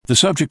The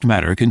subject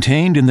matter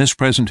contained in this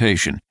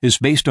presentation is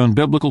based on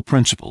biblical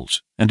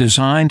principles and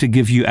designed to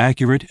give you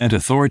accurate and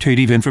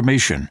authoritative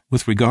information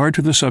with regard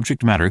to the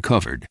subject matter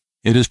covered.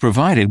 It is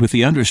provided with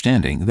the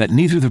understanding that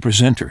neither the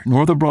presenter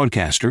nor the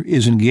broadcaster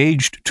is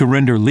engaged to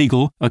render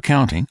legal,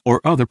 accounting, or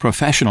other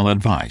professional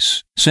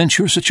advice. Since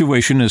your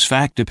situation is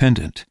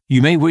fact-dependent,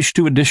 you may wish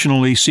to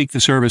additionally seek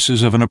the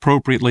services of an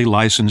appropriately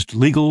licensed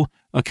legal,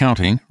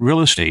 accounting,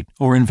 real estate,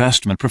 or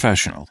investment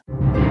professional.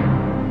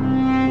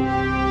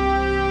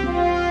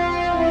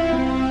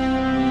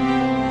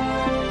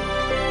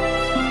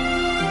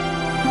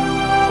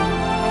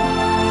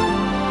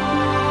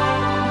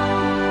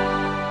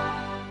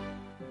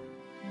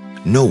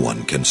 No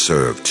one can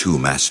serve two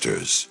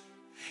masters.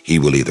 He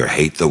will either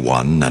hate the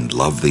one and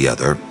love the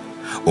other,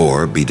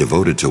 or be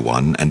devoted to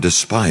one and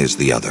despise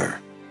the other.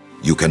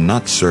 You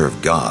cannot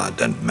serve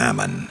God and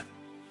mammon.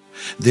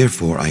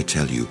 Therefore, I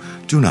tell you,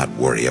 do not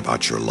worry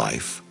about your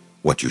life,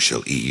 what you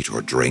shall eat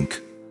or drink,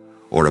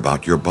 or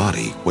about your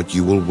body, what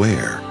you will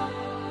wear.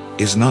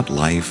 Is not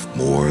life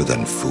more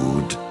than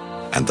food,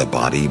 and the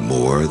body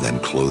more than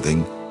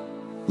clothing?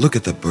 Look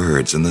at the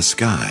birds in the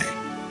sky.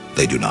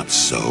 They do not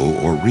sow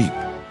or reap.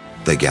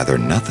 They gather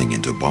nothing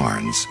into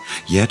barns,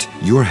 yet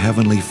your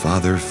heavenly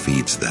Father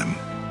feeds them.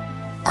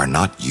 Are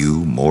not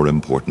you more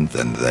important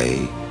than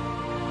they?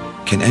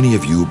 Can any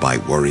of you, by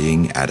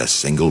worrying, add a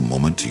single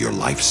moment to your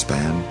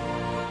lifespan?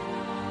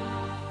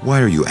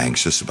 Why are you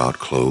anxious about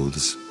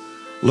clothes?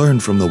 Learn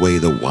from the way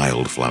the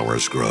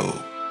wildflowers grow.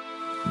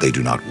 They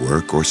do not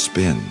work or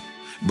spin,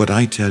 but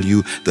I tell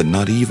you that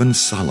not even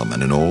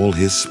Solomon in all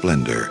his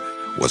splendor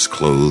was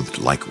clothed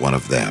like one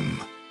of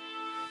them.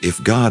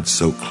 If God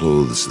so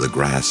clothes the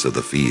grass of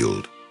the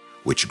field,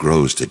 which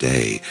grows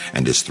today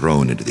and is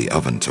thrown into the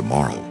oven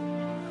tomorrow,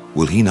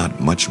 will he not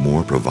much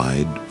more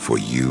provide for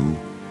you,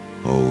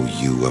 O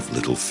you of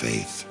little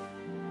faith?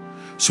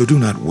 So do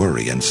not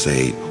worry and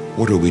say,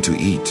 what are we to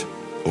eat?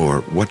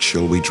 Or what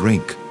shall we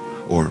drink?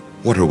 Or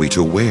what are we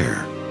to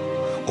wear?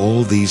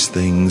 All these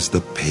things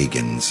the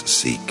pagans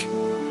seek.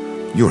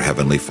 Your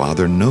heavenly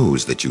Father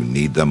knows that you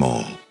need them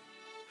all.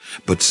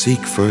 But seek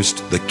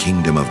first the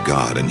kingdom of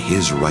God and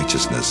his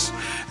righteousness,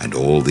 and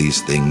all these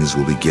things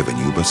will be given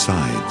you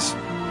besides.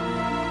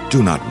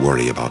 Do not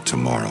worry about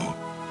tomorrow.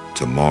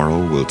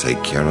 Tomorrow will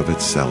take care of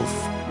itself.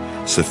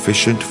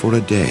 Sufficient for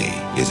a day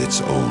is its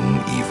own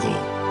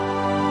evil.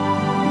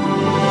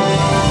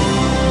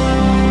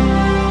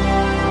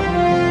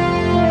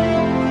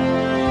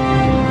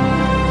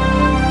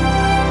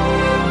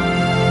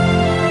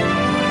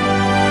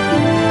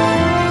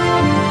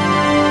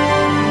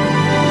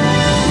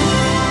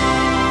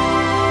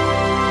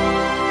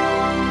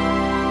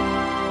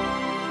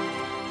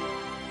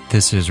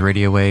 This is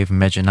Radio Wave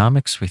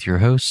Mejanomics with your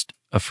host,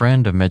 a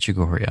friend of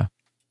Medjugorje.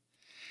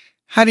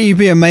 How do you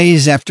be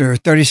amazed after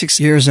 36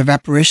 years of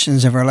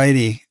apparitions of Our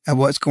Lady at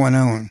what's going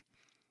on?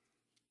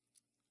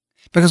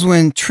 Because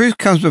when truth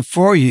comes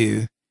before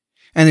you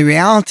and the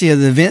reality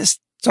of the events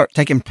start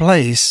taking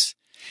place,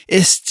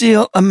 it's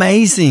still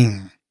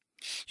amazing.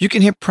 You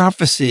can hear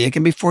prophecy. It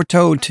can be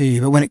foretold to you.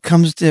 But when it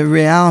comes to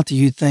reality,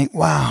 you think,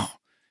 wow.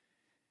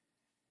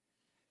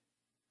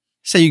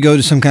 Say you go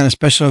to some kind of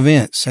special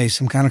event, say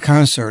some kind of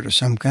concert or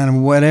some kind of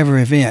whatever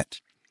event,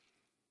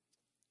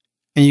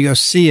 and you go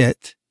see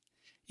it.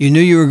 You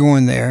knew you were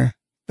going there,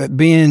 but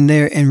being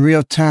there in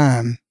real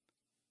time,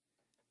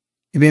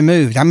 you've been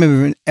moved. I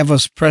remember when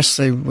Elvis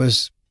Presley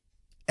was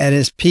at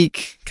his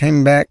peak,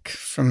 came back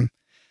from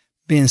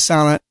being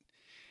silent.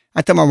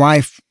 I told my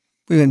wife,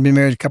 we hadn't been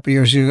married a couple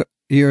of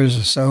years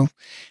or so.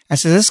 I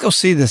said, let's go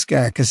see this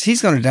guy because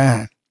he's going to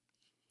die.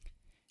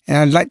 And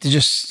I'd like to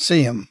just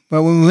see him.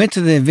 But when we went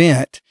to the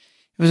event,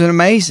 it was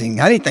amazing.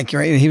 I didn't think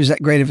he was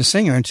that great of a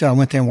singer until I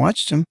went there and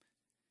watched him.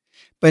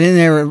 But in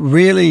there,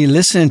 really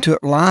listening to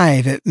it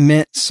live, it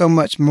meant so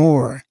much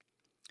more.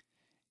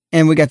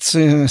 And we got to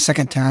see him a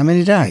second time, and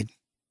he died.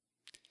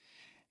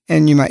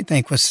 And you might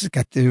think, what's it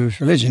got to do with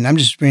religion? I'm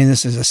just bringing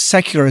this as a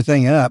secular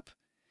thing up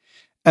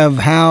of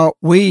how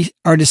we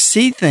are to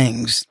see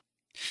things.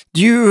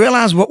 Do you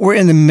realize what we're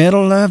in the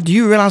middle of? Do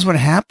you realize what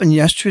happened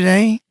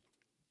yesterday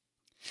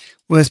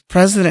with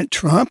President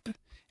Trump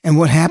and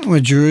what happened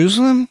with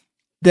Jerusalem?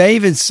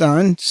 David's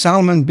son,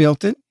 Solomon,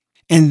 built it.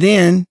 And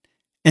then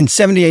in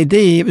 70 AD,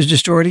 it was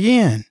destroyed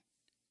again.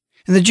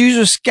 And the Jews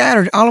were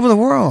scattered all over the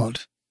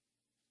world.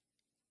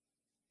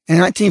 In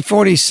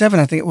 1947,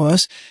 I think it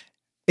was,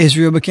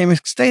 Israel became a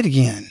state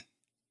again.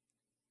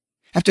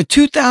 After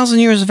 2,000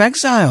 years of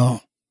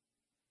exile.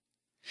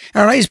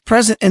 Our Lady's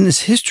present in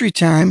this history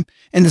time,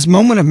 in this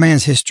moment of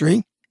man's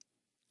history.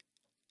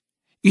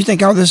 You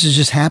think all this is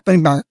just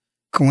happening by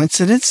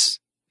coincidence?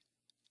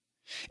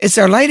 It's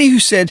Our Lady who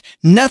said,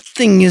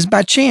 nothing is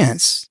by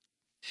chance.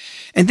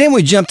 And then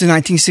we jumped to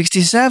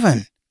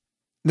 1967,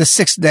 the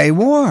 6-Day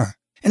War,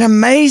 an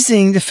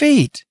amazing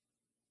defeat.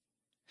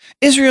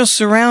 Israel's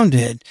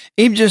surrounded.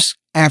 Egypt's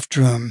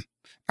after them.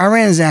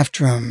 Iran's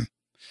after them.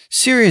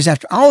 Syria's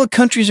after them. All the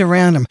countries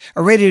around them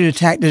are ready to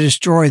attack to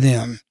destroy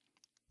them.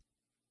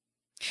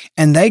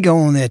 And they go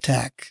on the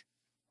attack.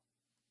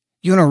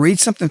 You want to read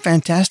something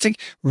fantastic?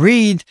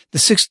 Read the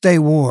 6-Day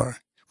War.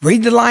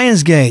 Read the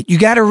Lion's Gate. You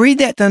got to read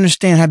that to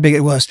understand how big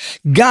it was.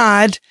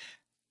 God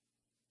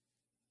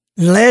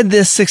led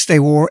this 6-Day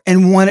War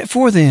and won it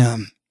for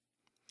them.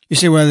 You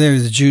say, well, they're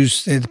the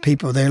Jews, they're the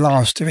people, they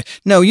lost.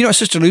 No, you know what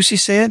Sister Lucy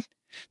said?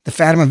 The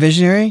Fatima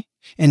Visionary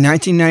in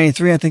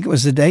 1993, I think it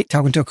was the date,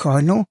 talking to a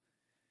cardinal.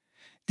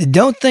 They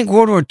don't think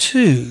World War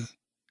II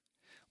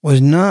was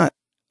not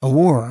a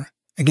war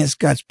against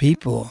God's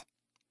people.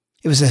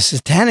 It was a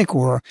satanic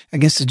war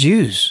against the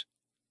Jews.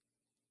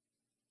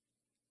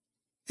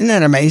 Isn't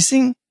that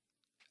amazing?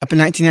 Up in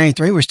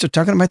 1993, we're still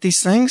talking about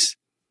these things.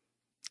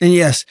 And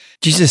yes,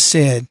 Jesus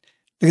said,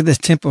 look at this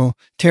temple,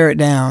 tear it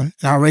down,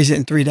 and I'll raise it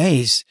in 3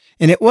 days.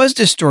 And it was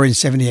destroyed in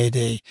 70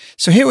 AD.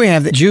 So here we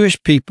have the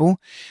Jewish people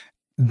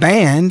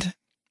banned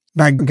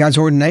by God's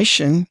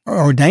ordination, or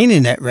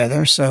ordaining it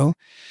rather, so,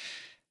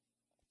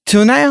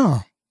 till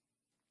now.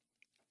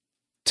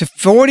 To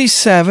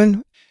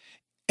 47,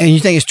 and you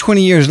think it's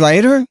 20 years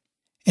later,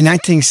 in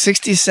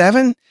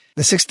 1967,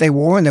 the 6-Day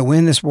War, and they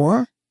win this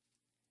war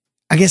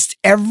against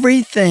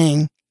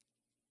everything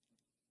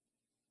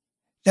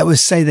that would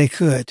say they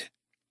could.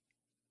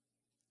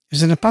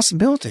 There's an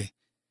impossibility,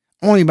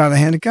 only by the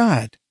hand of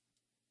God.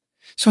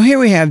 So here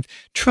we have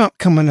Trump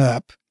coming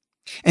up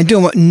and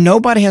doing what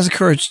nobody has the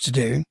courage to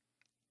do,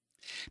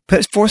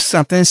 puts forth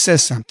something and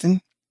says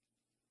something,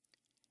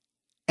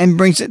 and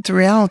brings it to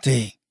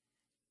reality.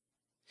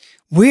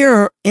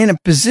 We're in a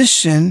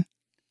position,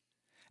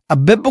 a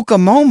biblical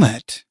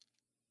moment.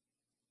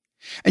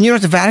 And you know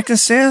what the Vatican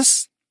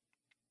says?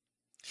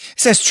 It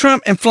says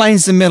Trump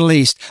inflames the Middle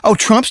East. Oh,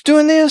 Trump's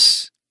doing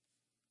this?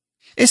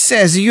 It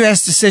says the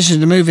U.S.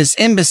 decision to move its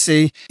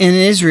embassy in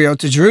Israel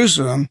to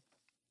Jerusalem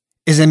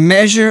is a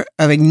measure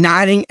of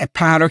igniting a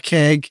powder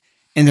keg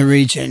in the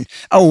region.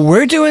 Oh,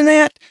 we're doing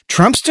that?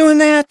 Trump's doing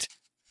that?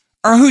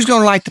 Or who's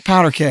going to light the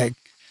powder keg?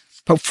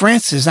 Pope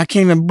Francis. I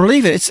can't even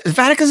believe it. The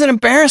Vatican's an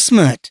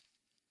embarrassment.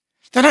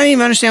 They don't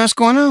even understand what's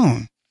going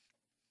on.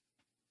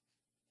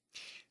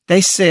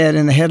 They said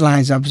in the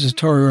headlines of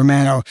Observatorio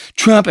Romano,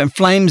 Trump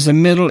inflames the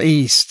Middle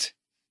East.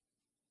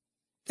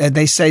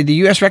 They say the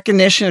U.S.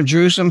 recognition of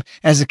Jerusalem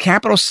as the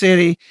capital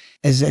city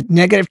is a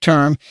negative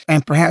term,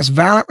 and perhaps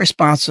violent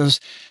responses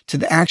to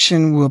the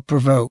action will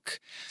provoke.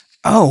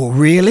 Oh,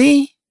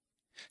 really?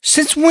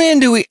 Since when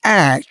do we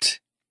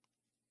act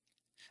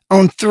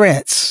on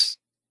threats?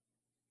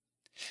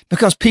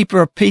 Because people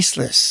are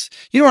peaceless.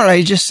 You know what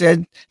I just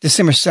said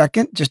December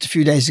 2nd, just a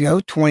few days ago,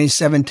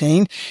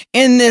 2017?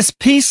 In this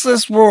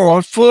peaceless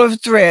world full of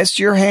threats,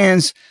 your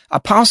hands,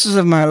 apostles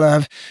of my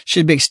love,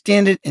 should be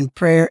extended in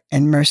prayer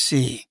and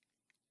mercy.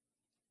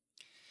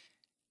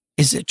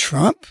 Is it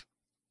Trump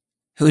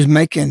who's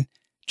making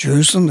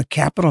Jerusalem the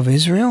capital of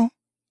Israel?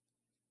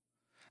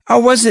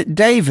 Or was it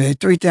David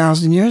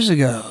 3,000 years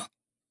ago?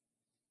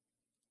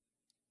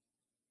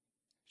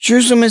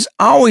 Jerusalem has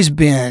always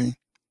been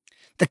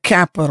the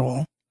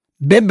capital,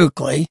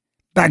 biblically,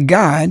 by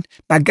God,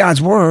 by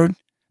God's word,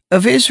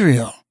 of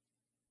Israel.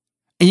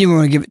 And you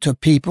want to give it to a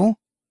people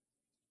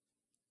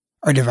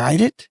or divide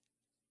it?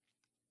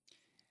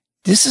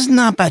 This is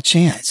not by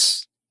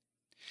chance.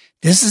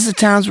 This is the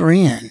times we're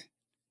in.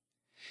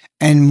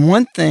 And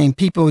one thing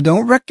people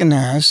don't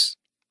recognize,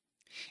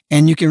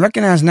 and you can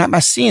recognize not by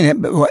seeing it,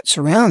 but what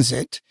surrounds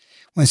it,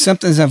 when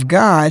something's of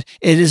God,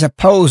 it is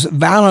opposed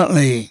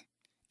violently,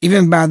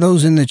 even by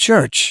those in the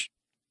church.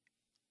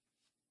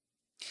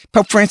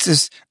 Pope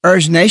Francis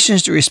urged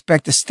nations to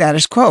respect the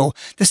status quo.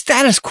 The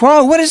status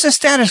quo? What is the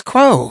status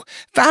quo?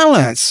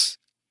 Violence.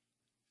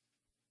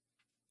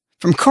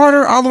 From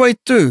Carter all the way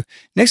through,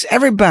 next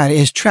everybody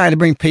is trying to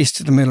bring peace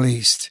to the Middle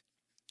East.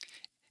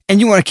 And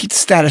you want to keep the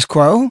status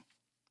quo?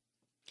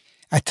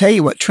 I tell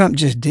you what Trump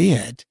just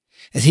did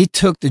is he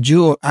took the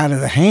jewel out of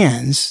the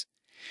hands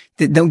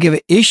that don't give an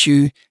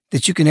issue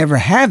that you can ever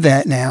have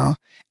that now,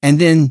 and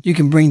then you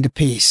can bring the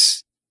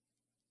peace.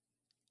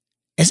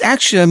 It's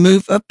actually a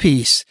move of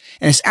peace,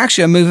 and it's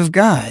actually a move of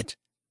God.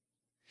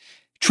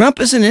 Trump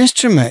is an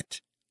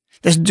instrument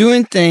that's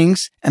doing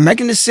things and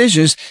making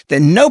decisions that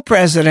no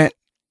president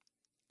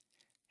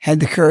had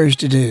the courage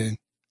to do.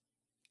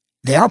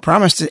 They all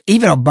promised it.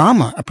 Even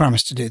Obama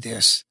promised to do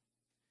this.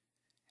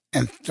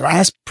 And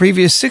the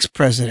previous 6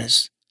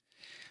 presidents.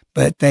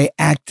 But they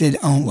acted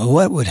on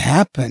what would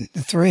happen,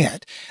 the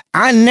threat.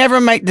 I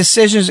never make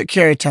decisions at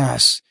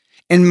Caritas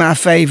in my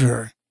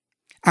favor.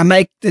 I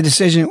make the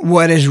decision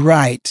what is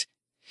right.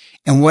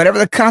 And whatever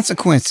the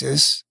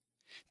consequences,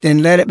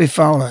 then let it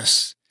befall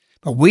us.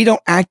 But we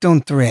don't act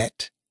on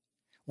threat.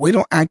 We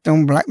don't act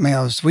on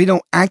blackmails. We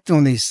don't act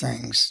on these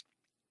things.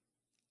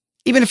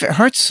 Even if it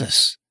hurts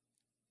us.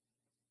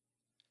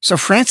 So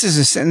Francis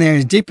is sitting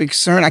there deeply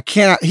concerned.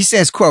 He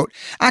says, quote,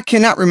 I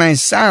cannot remain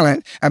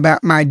silent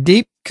about my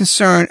deep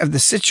concern of the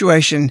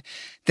situation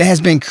that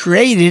has been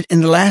created in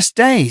the last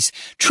days.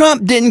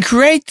 Trump didn't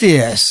create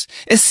this.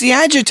 It's the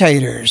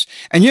agitators.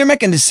 And you're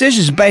making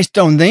decisions based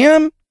on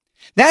them?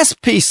 That's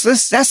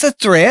peaceless. That's a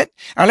threat.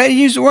 I'll let you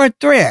use the word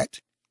threat.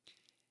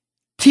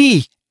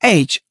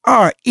 T-H-R-E-A-T.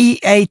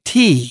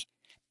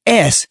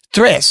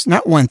 threats,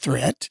 not one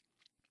threat.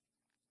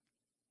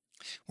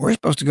 We're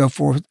supposed to go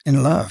forth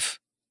in love.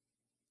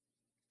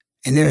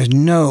 And there is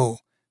no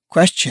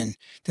question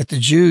that the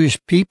Jewish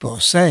people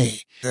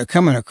say the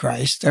coming of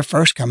Christ, their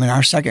first coming,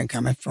 our second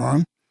coming for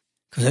them,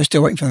 because they're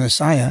still waiting for the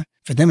Messiah.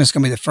 For them, it's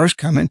going to be the first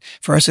coming.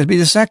 For us, it'll be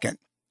the second.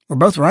 We're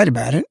both right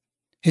about it.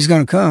 He's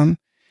going to come,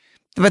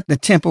 but the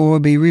temple will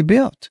be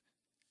rebuilt.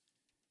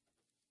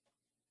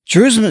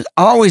 Jerusalem has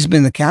always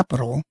been the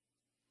capital.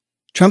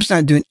 Trump's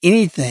not doing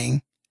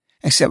anything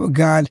except what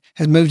God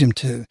has moved him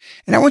to.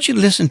 And I want you to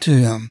listen to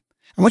him.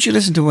 I want you to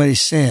listen to what he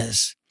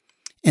says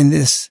in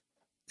this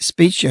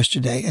speech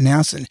yesterday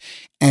announcing.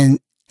 And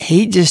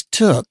he just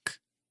took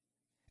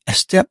a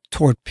step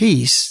toward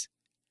peace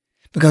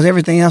because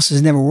everything else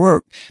has never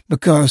worked,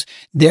 because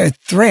there are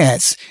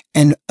threats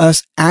and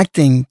us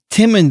acting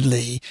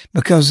timidly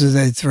because of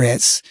the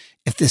threats.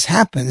 If this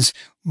happens,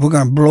 we're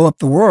going to blow up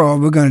the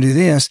world. We're going to do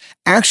this.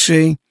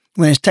 Actually,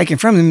 when it's taken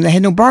from them, they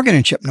had no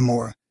bargaining chip no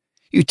more.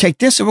 You take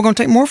this and we're going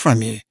to take more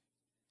from you.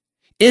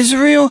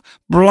 Israel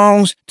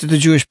belongs to the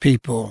Jewish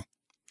people.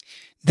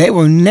 They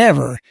will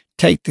never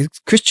take the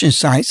Christian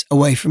sites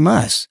away from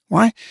us.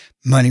 Why?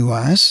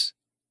 Money-wise.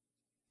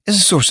 It's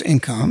a source of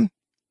income.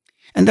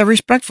 And they're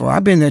respectful.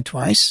 I've been there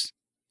twice.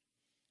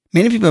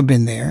 Many people have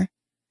been there.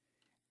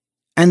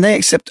 And they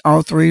accept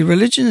all three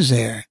religions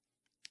there.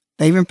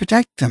 They even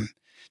protect them.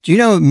 Do you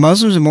know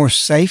Muslims are more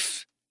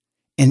safe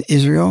in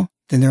Israel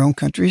than their own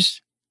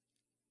countries?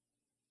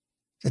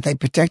 That they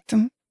protect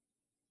them?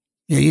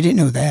 Yeah, you didn't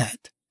know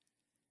that.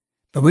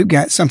 But we've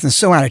got something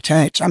so out of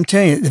touch. I'm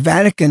telling you, the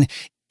Vatican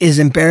is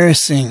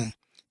embarrassing.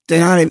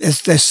 They're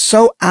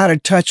so out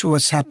of touch with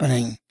what's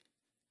happening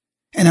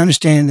and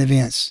understanding the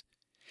events.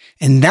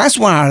 And that's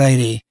why Our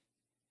Lady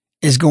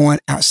is going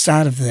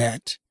outside of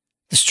that,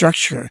 the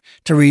structure,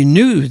 to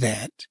renew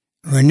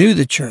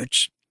the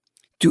church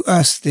to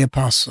us, the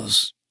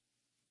apostles.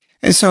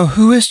 And so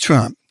who is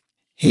Trump?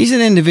 He's an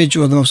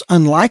individual, the most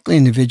unlikely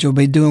individual to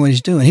be doing what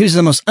he's doing. He was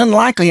the most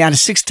unlikely out of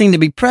 16 to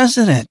be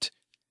president.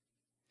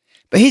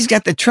 But he's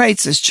got the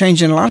traits that's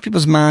changing a lot of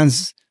people's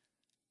minds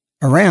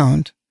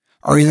around,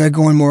 or either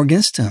going more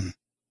against him.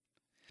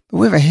 But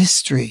we have a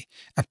history,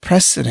 a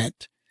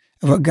precedent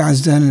of what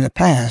God's done in the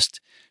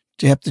past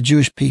to help the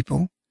Jewish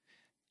people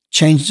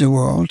change the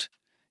world,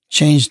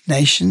 change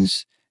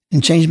nations,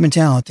 and change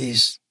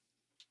mentalities.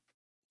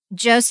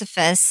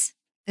 Josephus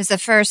is a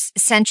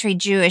first-century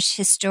Jewish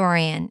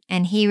historian,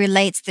 and he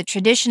relates the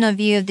traditional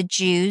view of the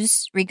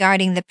Jews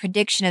regarding the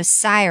prediction of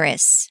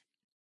Cyrus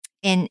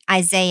in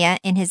Isaiah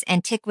in his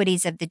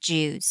Antiquities of the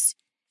Jews.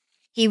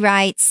 He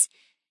writes,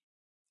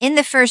 "In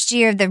the first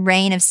year of the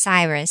reign of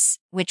Cyrus,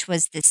 which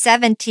was the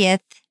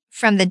 70th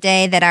from the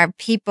day that our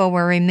people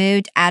were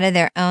removed out of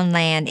their own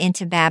land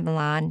into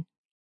Babylon,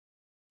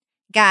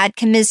 God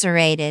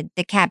commiserated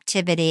the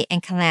captivity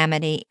and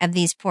calamity of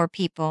these poor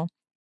people,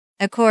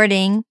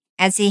 according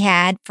as he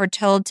had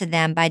foretold to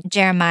them by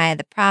Jeremiah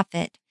the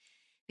prophet,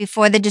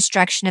 before the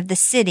destruction of the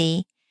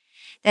city,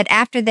 that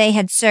after they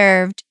had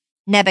served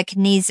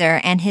Nebuchadnezzar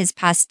and his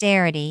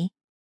posterity,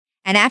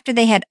 and after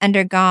they had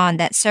undergone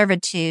that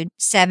servitude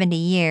 70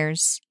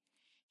 years,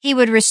 he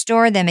would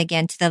restore them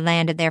again to the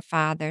land of their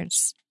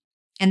fathers,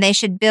 and they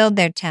should build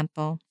their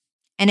temple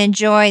and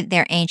enjoy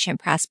their ancient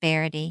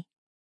prosperity.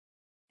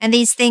 And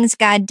these things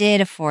God did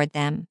afford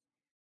them,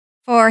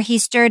 for he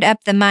stirred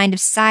up the mind of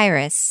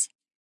Cyrus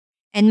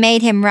and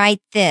made him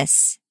write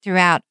this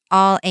throughout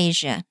all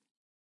Asia.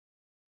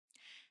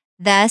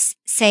 Thus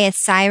saith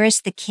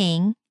Cyrus the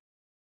king,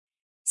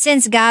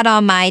 Since God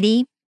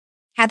Almighty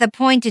hath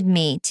appointed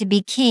me to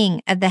be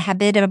king of the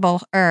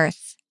habitable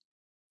earth,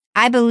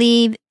 I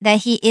believe that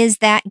he is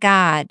that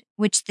God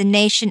which the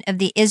nation of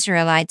the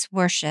Israelites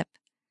worship.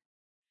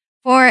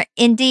 For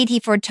indeed he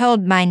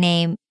foretold my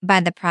name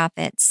by the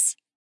prophets,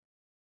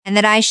 and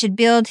that I should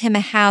build him a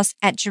house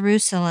at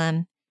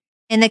Jerusalem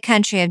in the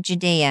country of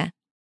Judea."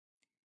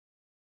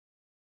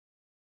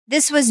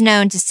 This was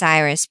known to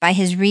Cyrus by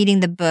his reading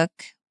the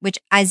book which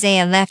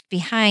Isaiah left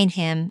behind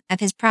him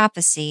of his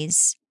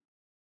prophecies.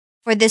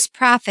 For this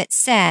prophet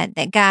said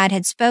that God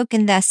had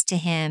spoken thus to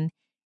him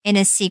in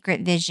a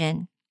secret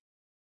vision.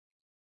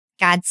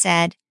 God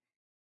said,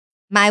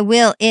 "My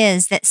will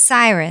is that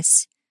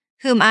Cyrus,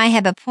 whom I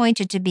have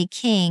appointed to be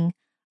king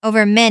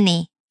over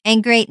many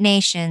and great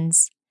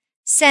nations,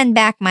 send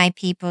back my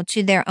people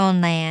to their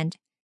own land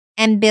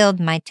and build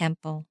my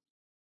temple."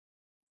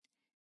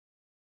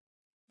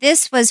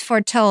 This was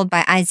foretold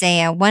by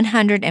Isaiah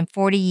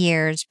 140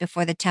 years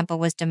before the temple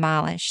was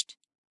demolished.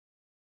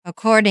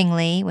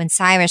 Accordingly, when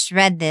Cyrus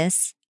read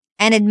this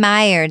and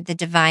admired the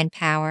divine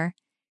power,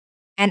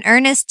 an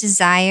earnest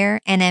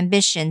desire and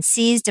ambition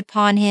seized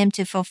upon him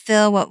to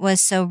fulfill what was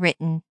so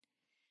written.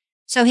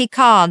 So he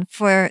called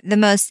for the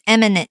most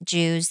eminent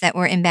Jews that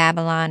were in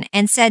Babylon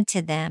and said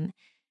to them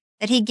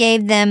that he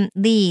gave them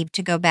leave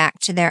to go back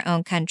to their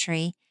own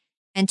country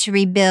and to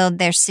rebuild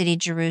their city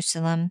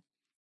Jerusalem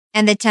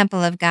and the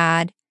temple of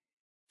God,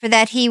 for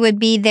that he would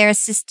be their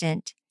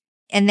assistant,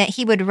 and that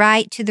he would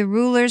write to the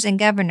rulers and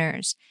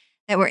governors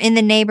that were in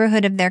the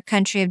neighborhood of their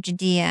country of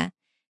Judea,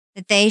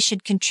 that they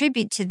should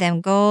contribute to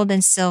them gold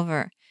and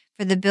silver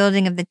for the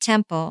building of the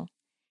temple,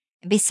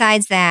 and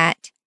besides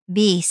that,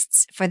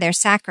 beasts for their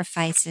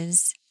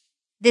sacrifices.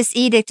 This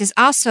edict is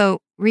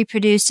also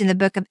reproduced in the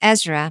book of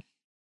Ezra.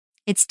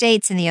 It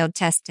states in the Old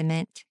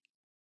Testament,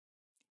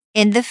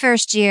 "In the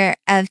first year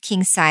of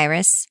King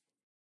Cyrus,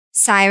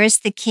 Cyrus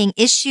the king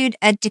issued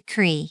a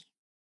decree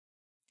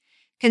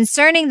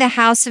concerning the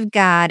house of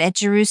God at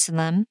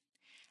Jerusalem.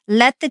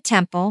 Let the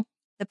temple,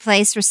 the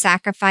place where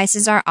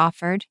sacrifices are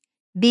offered,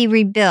 be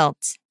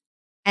rebuilt,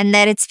 and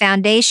let its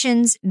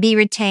foundations be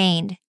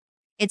retained,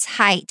 its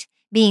height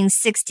being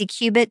 60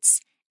 cubits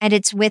and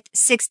its width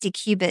 60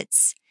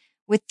 cubits,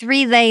 with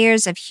 3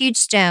 layers of huge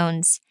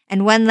stones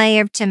and 1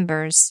 layer of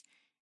timbers,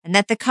 and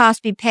that the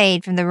cost be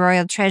paid from the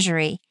royal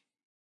treasury,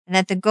 and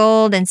that the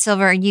gold and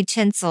silver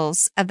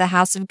utensils of the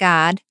house of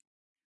God,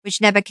 which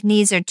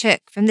Nebuchadnezzar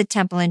took from the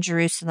temple in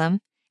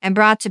Jerusalem and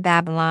brought to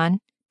Babylon,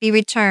 be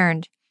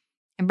returned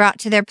and brought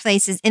to their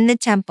places in the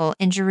temple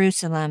in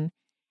Jerusalem,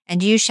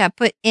 and you shall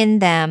put in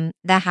them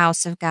the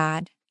house of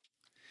God."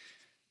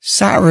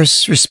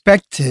 Cyrus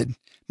respected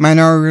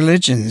minority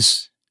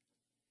religions.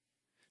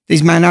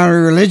 These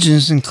minority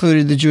religions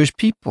included the Jewish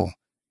people.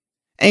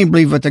 And he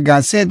believed what the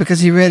God said because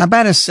he read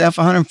about himself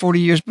 140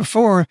 years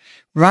before,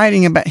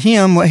 writing about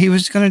him, what he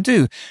was going to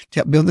do to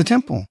help build the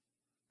temple.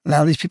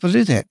 Allow these people to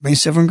do that. Bring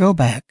silver and gold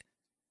back.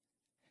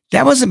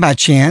 That wasn't by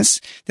chance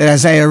that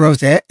Isaiah wrote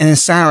that, and then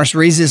Cyrus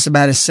reads this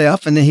about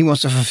himself, and then he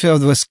wants to fulfill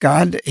this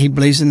God. He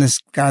believes in this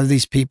God of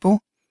these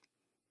people.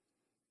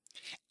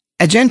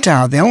 A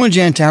Gentile, the only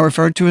Gentile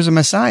referred to as a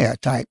Messiah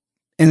type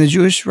in the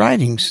Jewish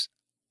writings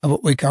of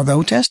what we call the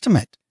Old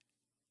Testament.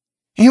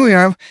 And here we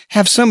are,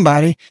 have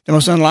somebody, the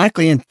most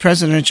unlikely in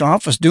presidential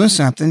office, doing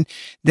something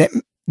that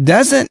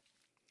doesn't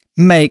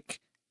make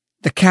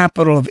the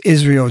capital of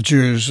Israel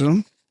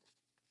Jerusalem.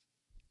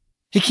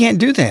 He can't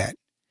do that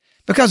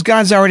because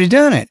God's already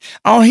done it.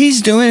 All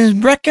he's doing is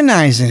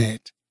recognizing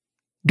it.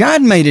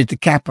 God made it the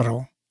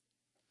capital.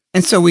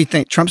 And so we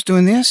think Trump's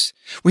doing this.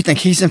 We think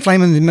he's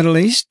inflaming the Middle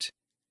East.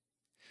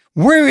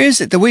 Where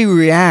is it that we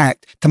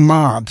react to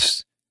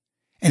mobs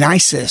and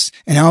ISIS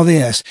and all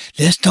this?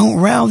 Let's don't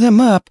rile them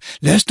up.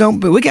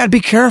 We got to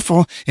be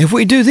careful. If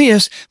we do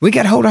this, we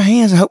got to hold our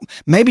hands and hope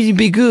maybe you'd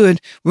be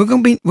good. We're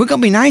going to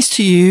be nice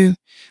to you.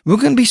 We're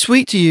going to be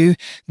sweet to you.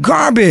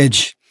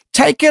 Garbage.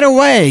 Take it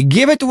away.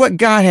 Give it to what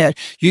God had.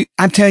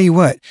 I tell you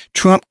what,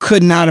 Trump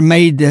could not have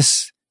made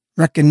this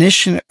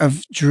recognition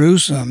of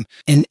Jerusalem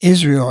and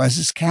Israel as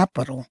its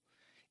capital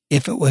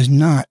if it was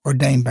not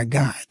ordained by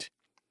God.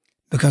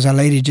 Because our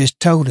lady just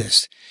told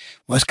us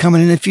what's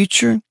coming in the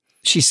future.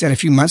 She said a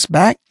few months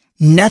back,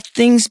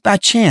 nothing's by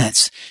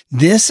chance.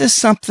 This is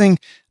something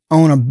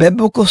on a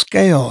biblical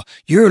scale.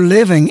 You're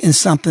living in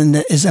something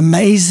that is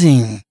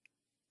amazing.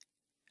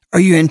 Are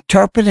you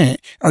interpreting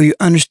it? Are you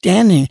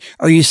understanding?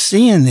 Are you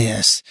seeing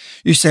this?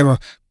 You say, well,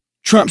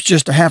 Trump's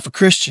just a half a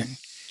Christian.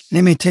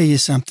 Let me tell you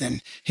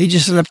something. He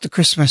just lit up the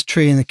Christmas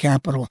tree in the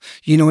Capitol.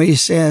 You know what he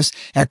says?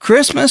 At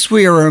Christmas,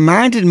 we are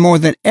reminded more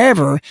than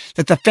ever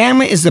that the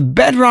family is the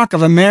bedrock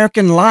of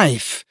American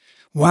life.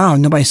 Wow,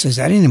 nobody says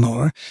that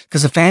anymore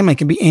because a family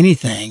can be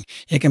anything.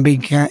 You can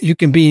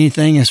be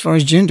anything as far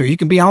as gender. You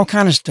can be all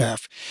kind of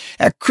stuff.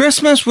 At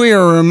Christmas, we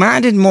are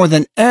reminded more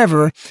than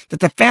ever that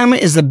the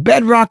family is the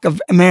bedrock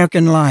of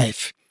American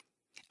life.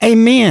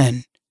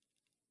 Amen.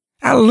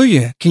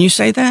 Hallelujah. Can you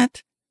say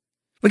that?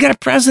 We got a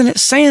president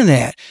saying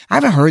that. I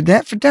haven't heard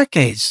that for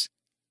decades.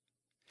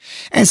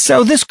 And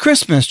so this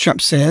Christmas, Trump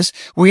says,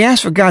 we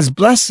ask for God's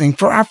blessing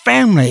for our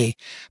family,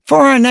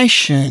 for our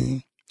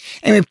nation.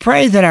 And we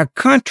pray that our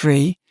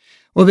country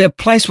will be a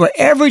place where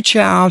every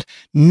child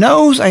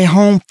knows a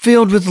home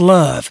filled with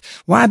love.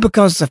 Why?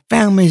 Because the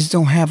families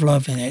don't have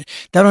love in it.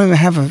 They don't even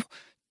have a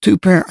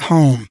 2-parent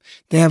home.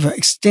 They have an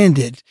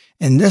extended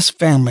and this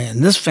family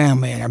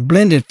and a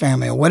blended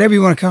family or whatever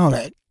you want to call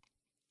it.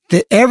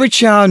 That every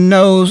child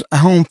knows a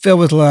home filled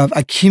with love,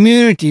 a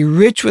community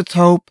rich with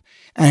hope,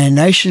 and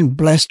a nation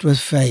blessed with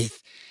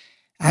faith.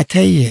 I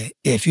tell you,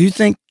 if you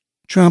think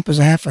Trump is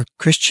a half a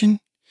Christian,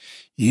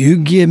 you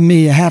give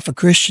me a half a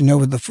Christian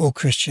over the full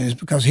Christians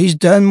because he's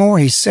done more,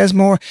 he says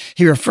more,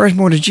 he refers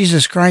more to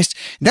Jesus Christ.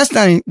 That's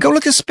not even, go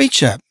look his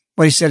speech up,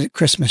 what he said at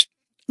Christmas,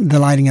 the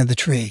lighting of the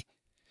tree.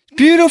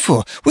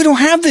 Beautiful. We don't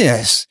have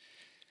this.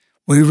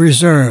 We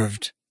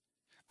reserved.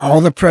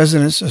 All the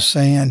presidents are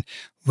saying,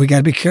 we got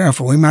to be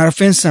careful. We might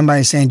offend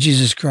somebody saying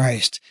Jesus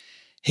Christ.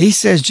 He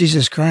says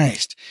Jesus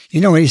Christ. You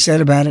know what he said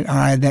about it?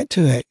 I'll add that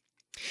to it.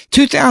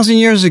 2,000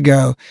 years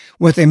ago,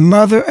 with a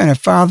mother and a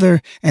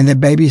father and their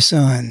baby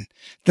son,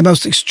 the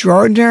most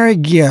extraordinary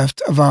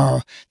gift of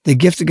all, the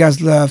gift of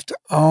God's love to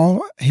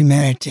all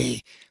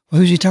humanity.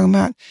 Well, who's he talking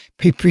about?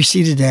 He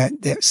preceded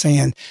that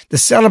saying, the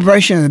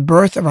celebration of the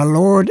birth of our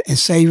Lord and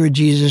Savior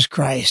Jesus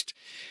Christ.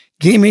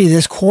 Give me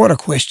this quarter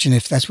question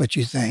if that's what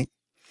you think.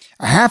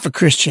 A half a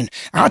Christian.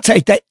 I'll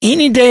take that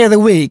any day of the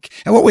week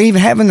and what we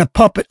even have in the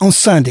pulpit on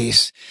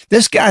Sundays.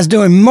 This guy's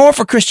doing more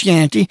for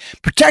Christianity,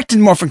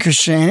 protecting more for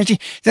Christianity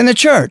than the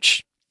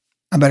church.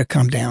 I better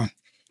calm down.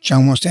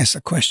 John wants to ask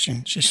a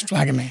question. She's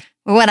flagging me.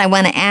 Well, what I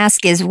want to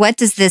ask is, what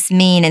does this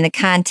mean in the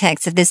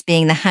context of this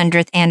being the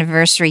 100th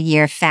anniversary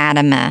year of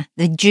Fatima,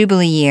 the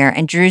Jubilee year,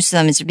 and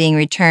Jerusalem is being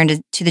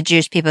returned to the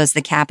Jewish people as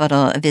the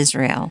capital of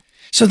Israel?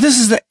 So this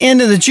is the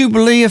end of the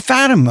Jubilee of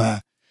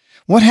Fatima.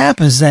 What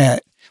happens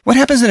at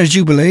a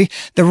Jubilee?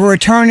 That we're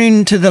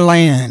returning to the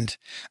land.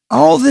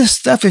 All this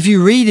stuff, if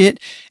you read it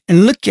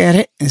and look at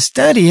it and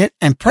study it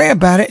and pray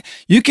about it,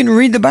 you can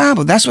read the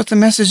Bible. That's what the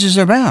message is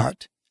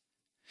about.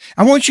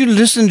 I want you to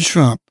listen to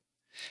Trump.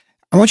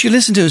 I want you to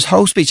listen to his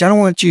whole speech. I don't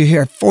want you to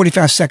hear a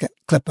 45-second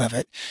clip of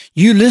it.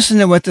 You listen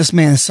to what this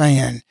man's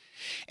saying.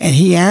 And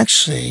he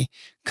actually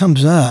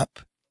comes up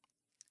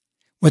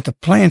with a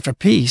plan for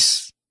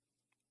peace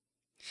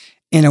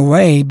in a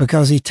way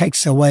because he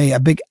takes away a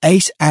big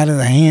ace out of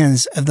the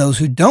hands of those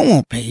who don't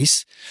want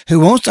peace,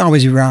 who wants to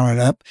always be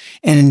rounded up.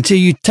 And until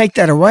you take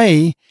that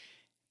away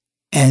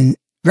and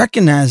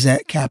recognize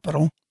that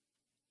capital,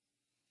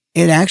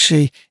 it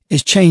actually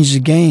has changed the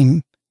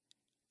game,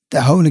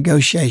 the whole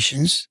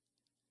negotiations,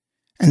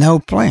 and the whole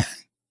plan.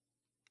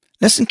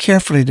 Listen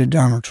carefully to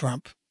Donald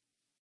Trump.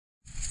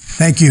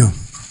 Thank you.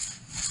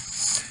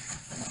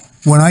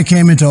 When I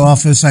came into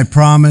office, I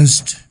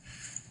promised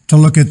to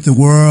look at the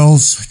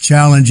world's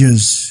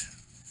challenges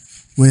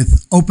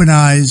with open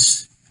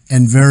eyes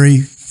and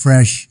very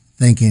fresh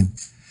thinking.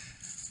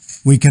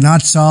 We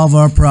cannot solve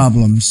our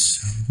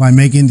problems by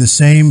making the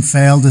same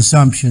failed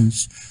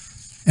assumptions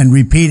and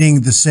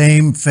repeating the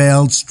same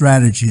failed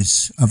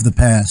strategies of the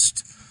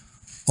past.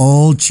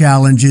 Old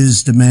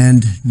challenges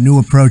demand new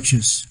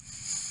approaches.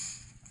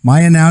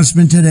 My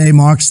announcement today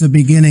marks the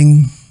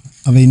beginning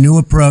of a new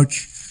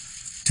approach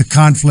to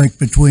conflict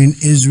between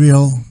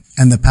Israel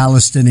and the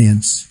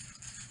Palestinians.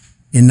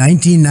 In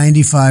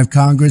 1995,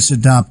 Congress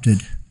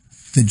adopted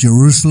the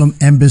Jerusalem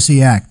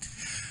Embassy Act,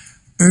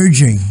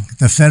 urging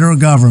the federal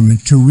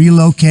government to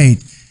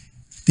relocate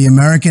the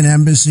American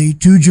embassy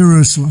to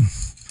Jerusalem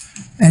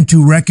and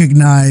to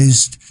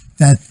recognize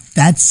that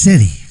that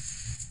city,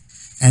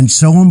 and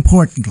so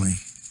importantly,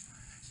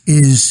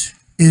 is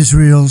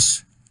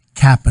Israel's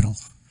capital.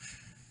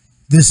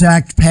 This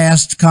act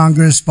passed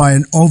Congress by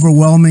an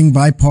overwhelming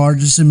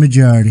bipartisan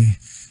majority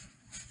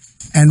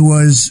and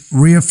was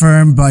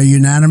reaffirmed by a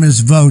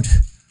unanimous vote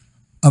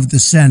of the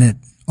Senate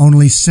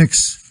only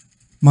 6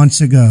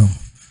 months ago.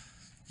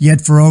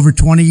 Yet for over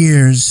 20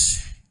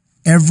 years,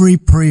 every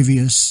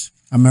previous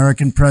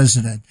American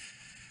president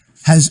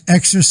has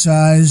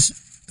exercised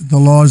the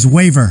law's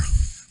waiver,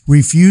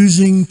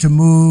 refusing to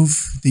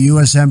move the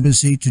U.S.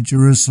 Embassy to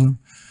Jerusalem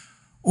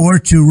or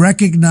to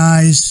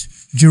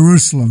recognize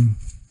Jerusalem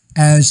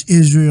as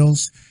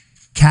Israel's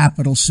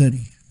capital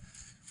city.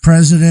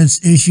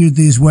 Presidents issued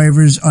these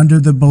waivers under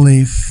the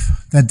belief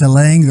that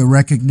delaying the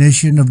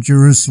recognition of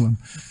Jerusalem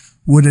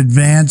would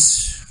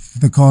advance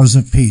the cause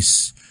of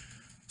peace.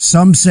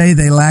 Some say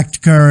they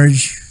lacked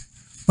courage,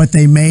 but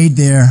they made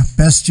their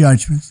best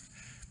judgment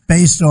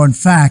based on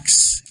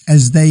facts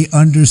as they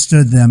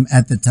understood them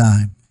at the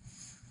time.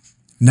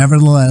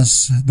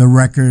 Nevertheless, the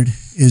record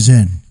is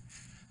in.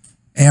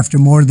 After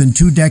more than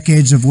 2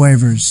 decades of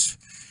waivers,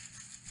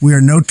 we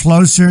are no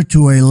closer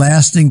to a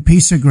lasting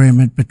peace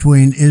agreement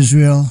between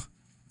Israel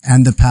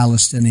and the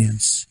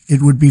Palestinians.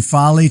 It would be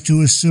folly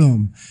to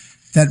assume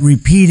that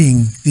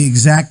repeating the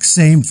exact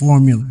same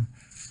formula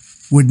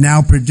would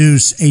now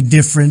produce a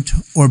different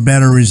or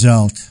better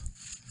result.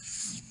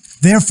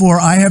 Therefore,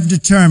 I have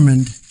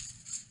determined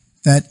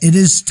that it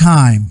is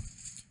time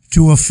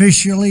to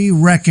officially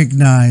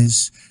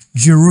recognize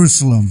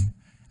Jerusalem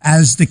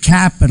as the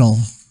capital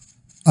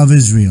of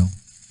Israel.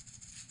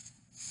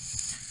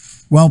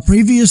 While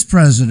previous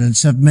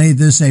presidents have made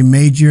this a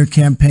major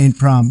campaign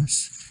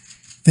promise,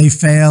 they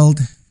failed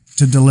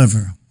to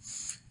deliver.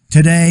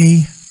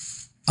 Today,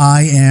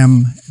 I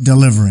am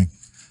delivering.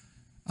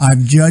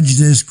 I've judged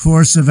this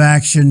course of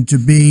action to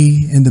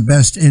be in the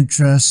best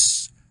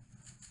interests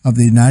of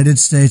the United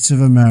States of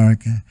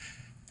America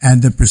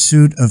and the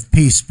pursuit of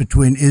peace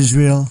between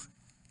Israel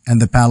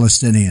and the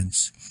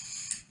Palestinians.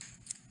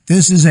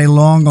 This is a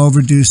long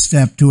overdue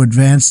step to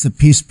advance the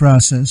peace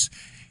process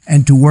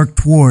and to work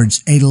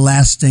towards a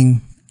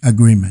lasting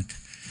agreement.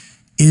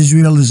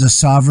 Israel is a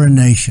sovereign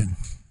nation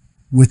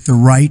with the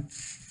right,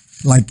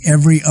 like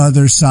every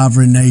other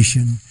sovereign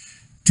nation,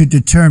 to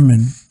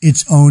determine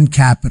its own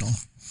capital.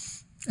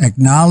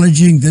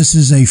 Acknowledging this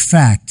is a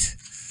fact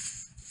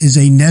is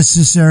a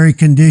necessary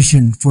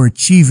condition for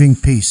achieving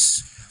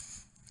peace.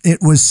 It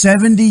was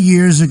 70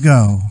 years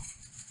ago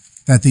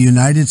that the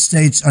United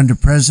States under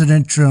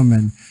President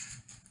Truman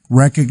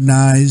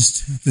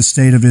recognized the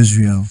state of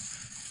Israel.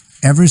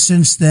 Ever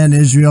since then,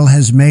 Israel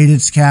has made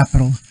its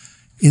capital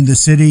in the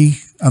city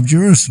of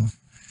Jerusalem,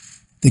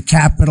 the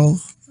capital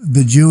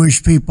the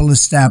Jewish people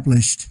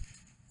established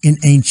in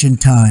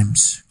ancient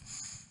times.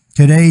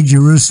 Today,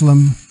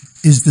 Jerusalem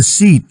is the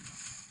seat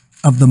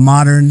of the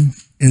modern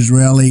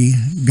Israeli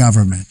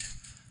government.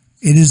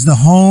 It is the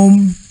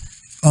home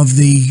of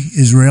the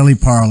Israeli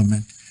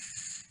parliament,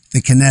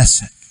 the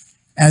Knesset,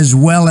 as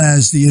well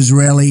as the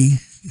Israeli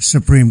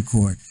Supreme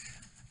Court.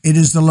 It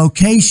is the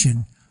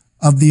location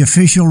of the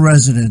official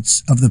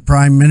residence of the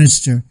Prime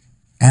Minister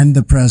and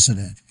the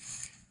President.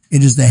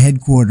 It is the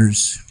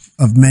headquarters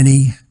of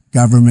many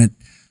government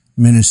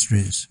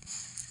ministries.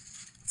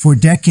 For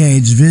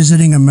decades,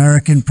 visiting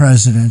American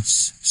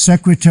presidents,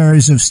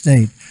 secretaries of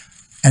state,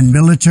 and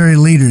military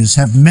leaders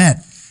have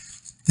met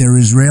their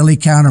Israeli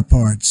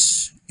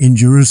counterparts in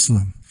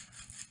Jerusalem,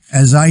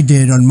 as I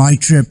did on my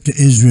trip to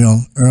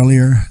Israel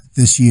earlier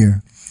this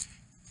year.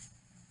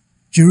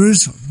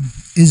 Jerusalem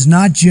is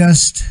not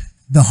just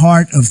the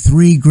heart of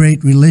three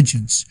great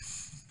religions,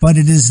 but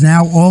it is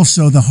now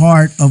also the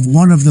heart of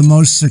one of the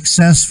most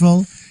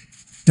successful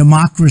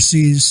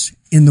democracies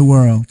in the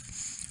world.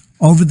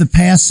 Over the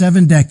past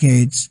 7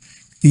 decades,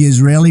 the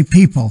Israeli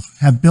people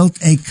have built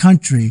a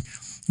country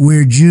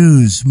where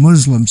Jews,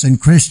 Muslims, and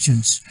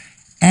Christians,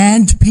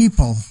 and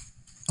people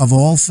of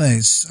all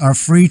faiths are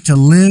free to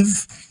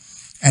live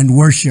and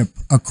worship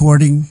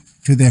according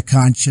to their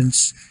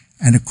conscience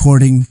and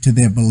according to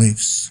their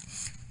beliefs.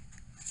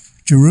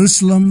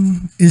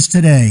 Jerusalem is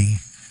today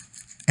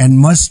and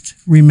must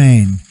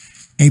remain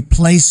a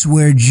place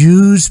where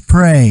Jews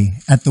pray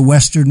at the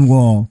Western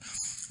Wall,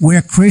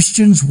 where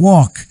Christians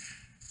walk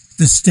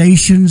the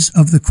stations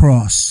of the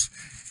cross,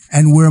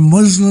 and where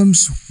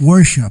Muslims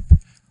worship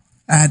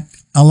at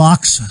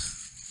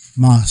Al-Aqsa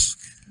Mosque.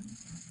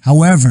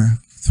 However,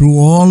 through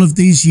all of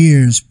these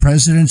years,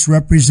 presidents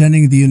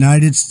representing the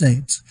United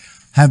States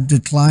have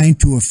declined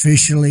to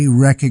officially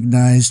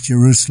recognize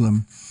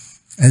Jerusalem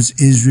as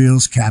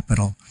Israel's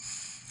capital.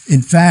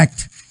 In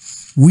fact,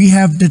 we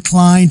have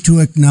declined to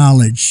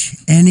acknowledge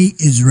any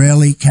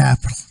Israeli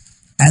capital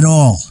at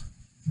all.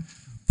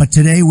 But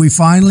today we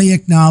finally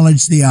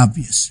acknowledge the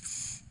obvious,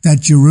 that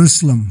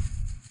Jerusalem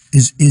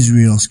is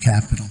Israel's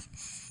capital.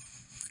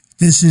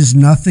 This is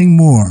nothing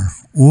more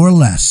or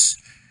less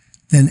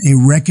than a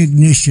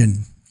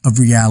recognition of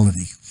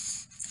reality.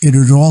 It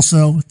is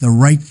also the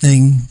right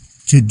thing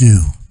to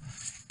do.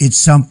 It's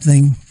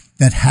something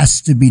that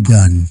has to be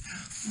done.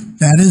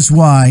 That is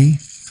why,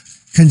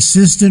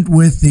 consistent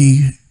with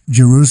the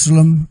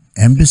Jerusalem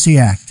Embassy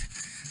Act,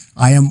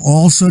 I am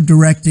also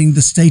directing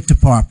the State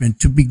Department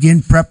to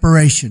begin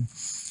preparation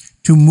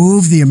to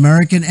move the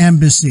American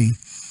Embassy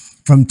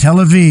from Tel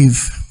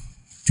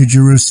Aviv to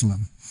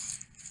Jerusalem.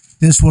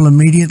 This will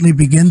immediately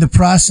begin the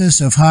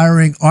process of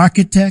hiring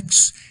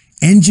architects,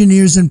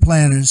 engineers, and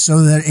planners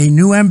so that a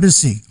new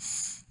embassy,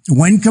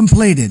 when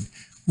completed,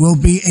 will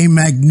be a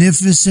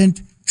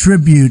magnificent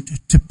tribute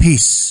to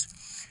peace.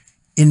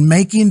 In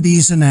making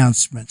these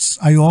announcements,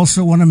 I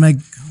also want to make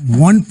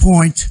one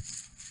point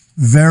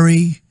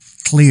very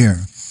clear.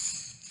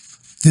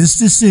 This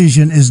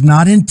decision is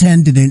not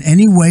intended in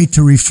any way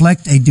to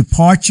reflect a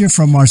departure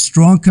from our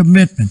strong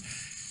commitment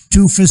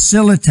to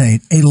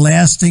facilitate a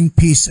lasting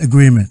peace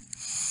agreement.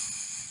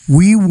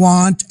 We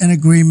want an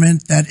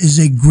agreement that is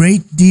a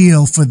great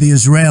deal for the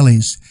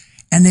Israelis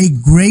and a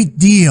great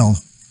deal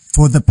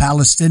for the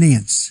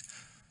Palestinians.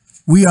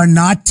 We are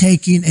not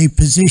taking a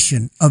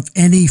position of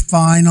any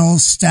final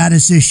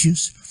status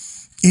issues,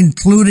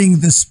 including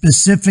the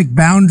specific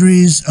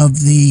boundaries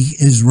of the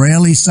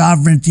Israeli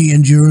sovereignty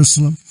in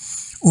Jerusalem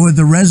or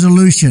the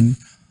resolution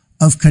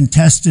of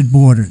contested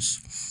borders.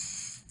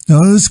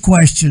 Those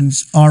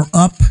questions are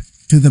up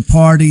to the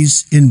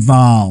parties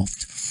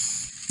involved.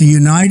 The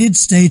United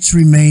States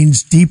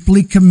remains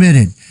deeply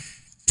committed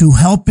to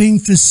helping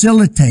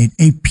facilitate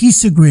a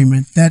peace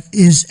agreement that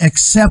is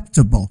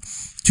acceptable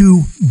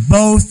to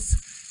both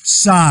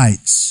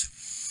sides.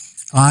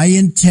 I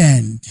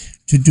intend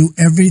to do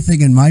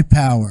everything in my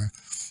power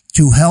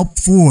to help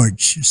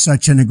forge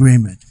such an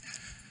agreement.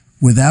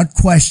 Without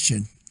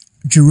question,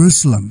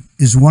 Jerusalem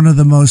is one of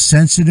the most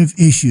sensitive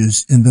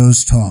issues in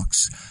those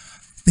talks.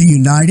 The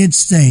United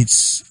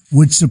States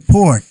would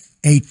support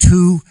a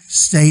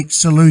two-state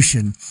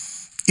solution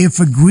if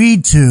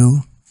agreed to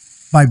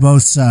by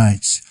both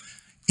sides.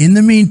 In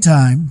the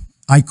meantime,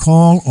 I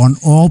call on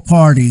all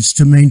parties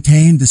to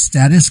maintain the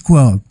status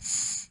quo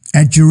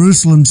at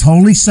Jerusalem's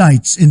holy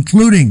sites,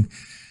 including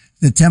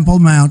the Temple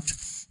Mount,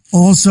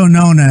 also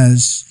known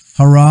as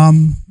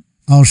Haram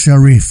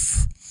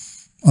al-Sharif.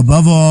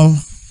 Above all,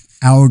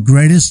 our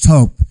greatest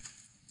hope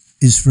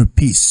is for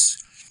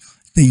peace,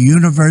 the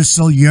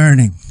universal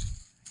yearning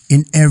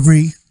in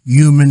every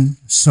human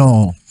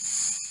soul.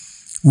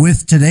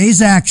 With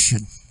today's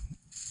action,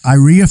 I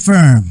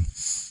reaffirm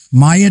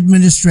my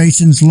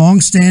administration's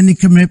long-standing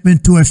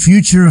commitment to a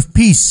future of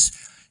peace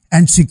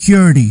and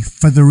security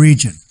for the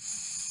region.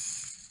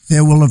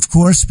 There will, of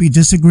course, be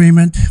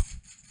disagreement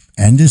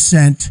and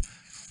dissent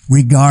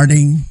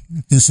regarding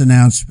this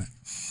announcement.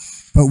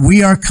 But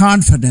we are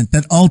confident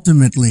that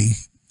ultimately,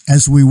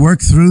 as we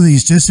work through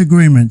these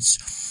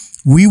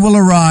disagreements, we will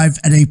arrive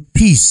at a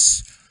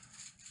peace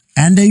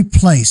and a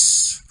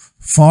place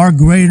far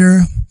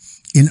greater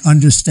in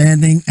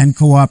understanding and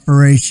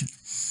cooperation.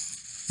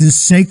 This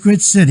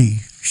sacred city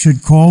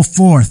should call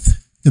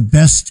forth the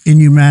best in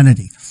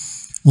humanity,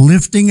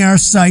 lifting our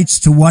sights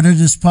to what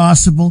it is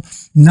possible,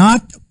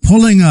 not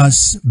pulling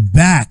us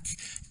back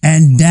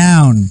and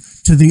down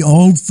to the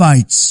old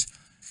fights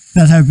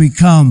that have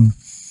become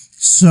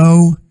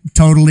so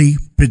totally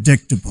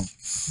predictable.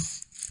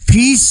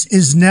 Peace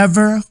is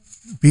never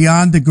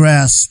beyond the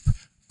grasp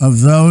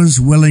of those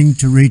willing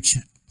to reach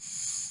it.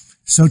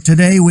 So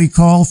today we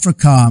call for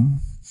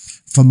calm,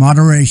 for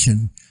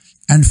moderation,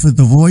 and for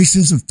the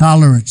voices of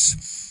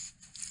tolerance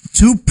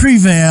to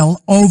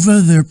prevail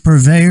over the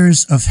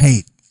purveyors of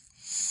hate.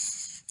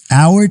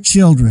 Our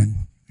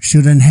children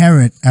should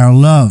inherit our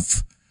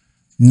love,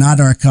 not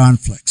our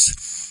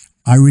conflicts.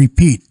 I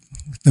repeat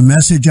the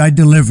message I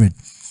delivered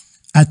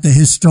at the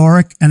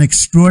historic and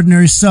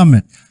extraordinary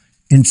summit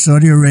in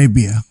Saudi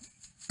Arabia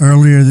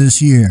earlier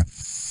this year.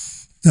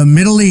 The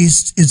Middle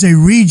East is a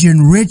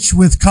region rich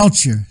with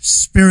culture,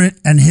 spirit,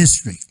 and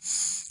history.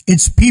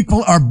 Its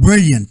people are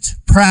brilliant,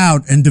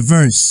 proud, and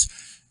diverse,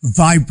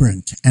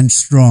 vibrant, and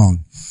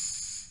strong.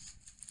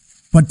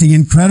 But the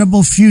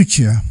incredible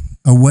future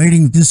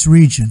awaiting this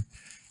region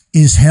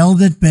is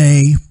held at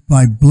bay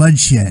by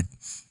bloodshed,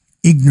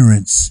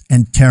 ignorance,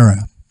 and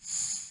terror.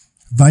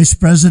 Vice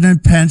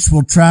President Pence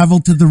will travel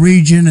to the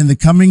region in the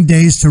coming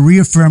days to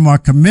reaffirm our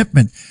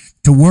commitment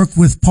to work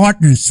with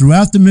partners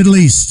throughout the Middle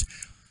East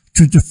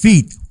to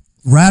defeat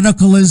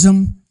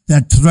radicalism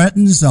that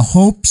threatens the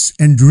hopes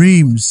and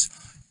dreams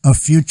of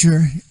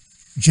future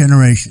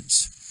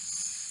generations.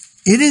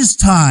 It is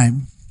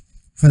time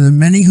for the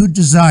many who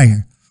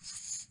desire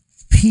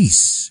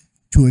peace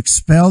to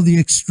expel the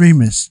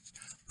extremists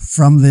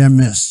from their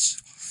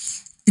midst.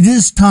 It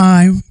is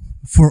time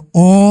for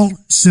all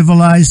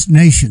civilized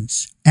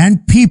nations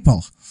and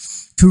people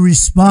to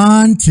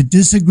respond to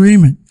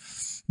disagreement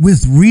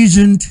with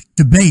reasoned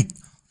debate,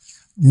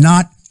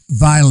 not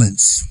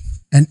violence.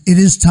 And it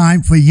is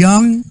time for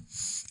young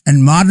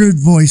and moderate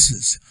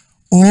voices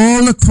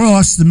all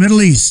across the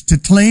Middle East to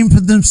claim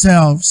for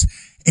themselves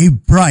a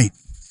bright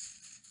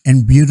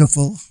and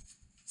beautiful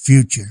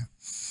future.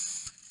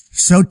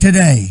 So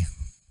today,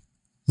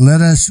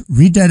 let us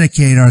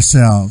rededicate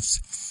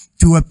ourselves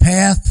to a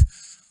path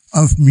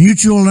of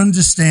mutual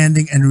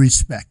understanding and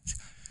respect.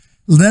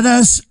 Let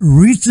us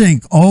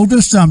rethink old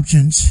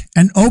assumptions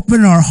and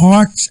open our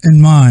hearts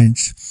and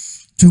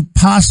minds to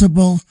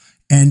possible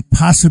and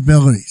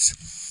possibilities.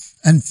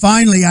 And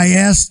finally, I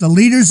ask the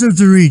leaders of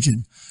the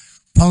region,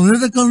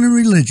 political and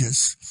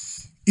religious,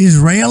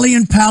 Israeli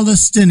and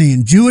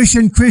Palestinian, Jewish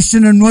and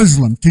Christian and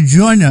Muslim, to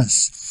join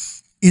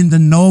us in the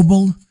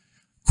noble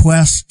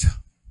quest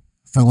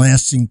for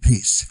lasting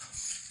peace.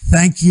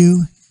 Thank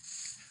you.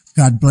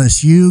 God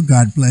bless you.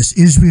 God bless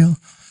Israel.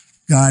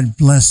 God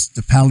bless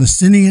the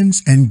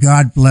Palestinians, and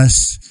God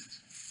bless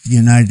the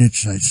United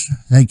States.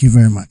 Thank you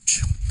very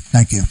much.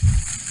 Thank you.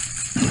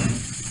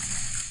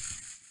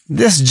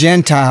 This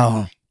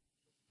Gentile,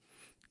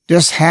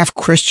 this half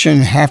Christian,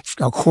 half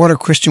a quarter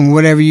Christian,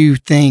 whatever you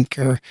think,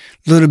 or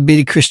little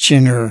bitty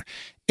Christian or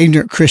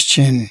ignorant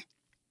Christian,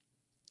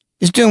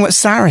 is doing what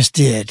Cyrus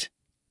did.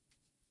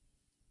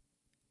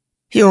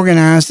 He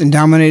organized and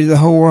dominated the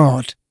whole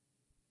world.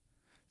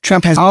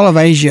 Trump has all of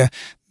Asia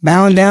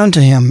bowing down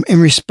to him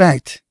in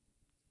respect.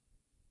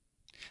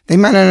 They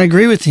might not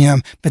agree with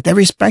him, but they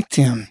respect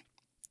him.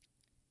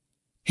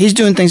 He's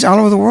doing things all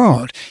over the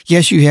world.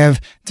 Yes, you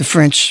have the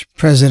French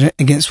president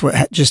against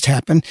what just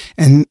happened,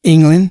 and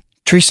England,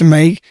 Theresa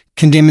May,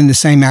 condemning the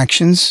same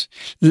actions.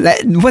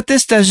 What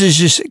this does is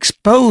just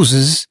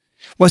exposes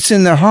what's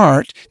in their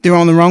heart. They're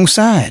on the wrong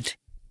side.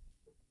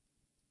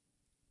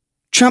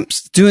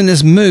 Trump's doing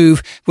this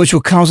move, which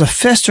will cause a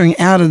festering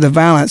out of the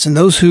violence, and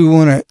those who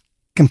want to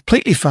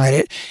completely fight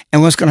it,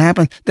 and what's going to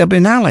happen, they'll be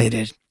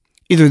annihilated.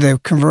 Either they'll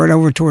convert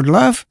over toward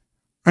love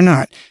or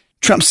not.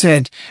 Trump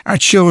said our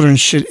children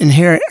should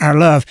inherit our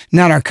love,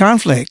 not our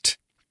conflict.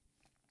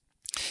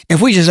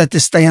 If we just let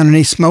this stay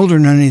underneath,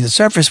 smoldering underneath the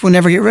surface, we'll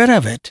never get rid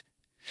of it.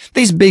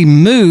 These big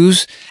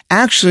moves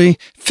actually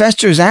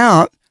festers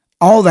out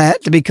all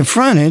that to be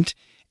confronted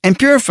and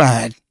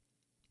purified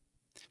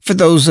for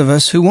those of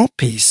us who want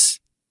peace.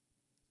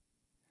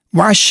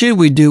 Why should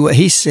we do what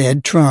he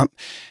said, Trump,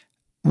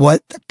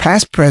 what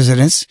past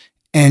presidents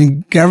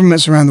and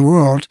governments around the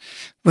world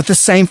with the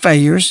same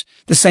failures,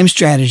 the same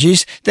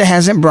strategies that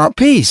hasn't brought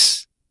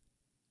peace?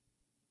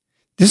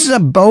 This is a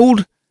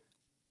bold,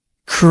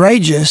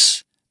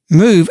 courageous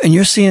move, and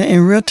you're seeing it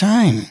in real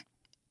time.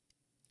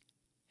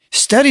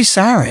 Study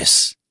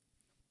Cyrus.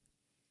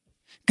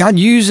 God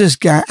used this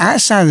guy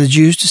outside of the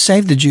Jews to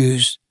save the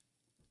Jews.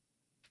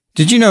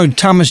 Did you know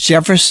Thomas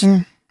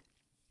Jefferson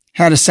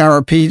had a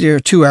Cyropedia, or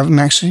two of them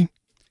actually?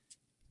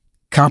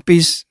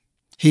 Copies.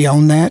 He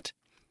owned that,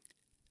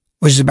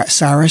 which is about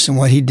Cyrus and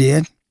what he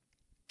did.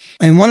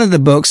 And one of the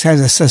books has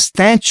a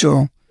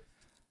substantial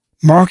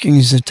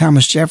markings of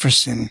Thomas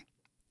Jefferson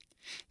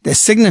that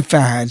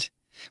signified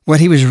what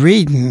he was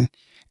reading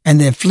and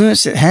the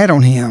influence it had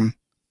on him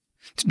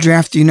to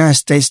draft the United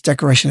States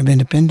Declaration of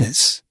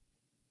Independence.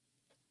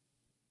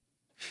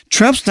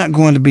 Trump's not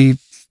going to be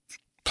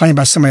playing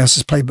by somebody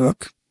else's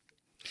playbook.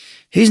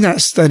 He's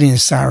not studying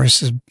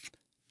Cyrus's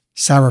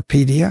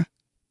Cyropedia.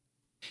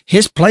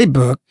 His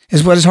playbook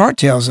is what his heart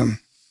tells him.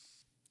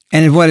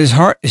 And if what his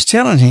heart is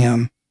telling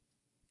him,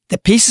 The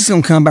peace is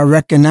going to come by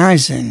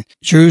recognizing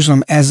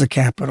Jerusalem as the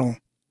capital.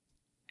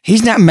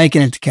 He's not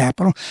making it the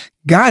capital.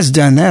 God's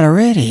done that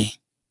already.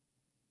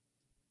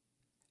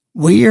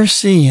 We are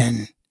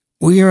seeing,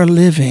 we are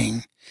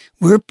living,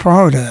 we're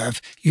part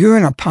of, you're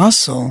an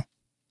apostle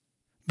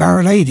by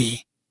Our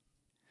Lady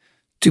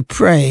to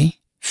pray,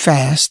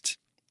 fast,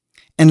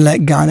 and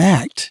let God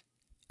act.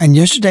 And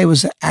yesterday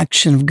was the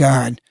action of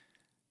God,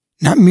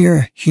 not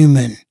mere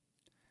human,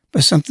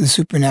 but something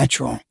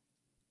supernatural.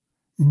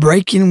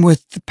 Breaking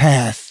with the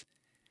path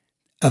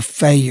of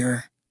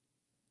failure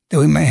that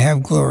we may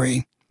have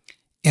glory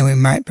and we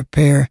might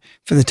prepare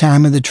for the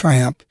time of the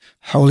triumph,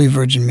 Holy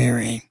Virgin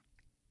Mary.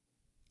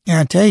 And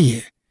I tell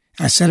you,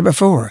 I said it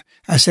before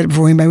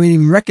anybody would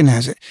even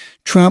recognize it.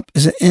 Trump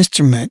is an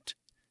instrument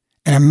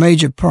and a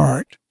major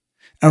part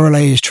of Our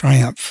Lady's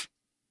triumph.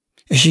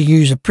 If she can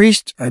use a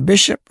priest or a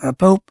bishop or a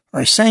pope or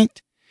a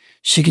saint,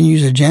 she can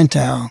use a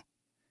Gentile.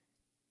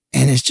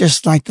 And it's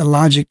just like the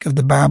logic of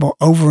the Bible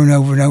over and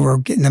over and over,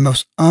 getting the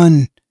most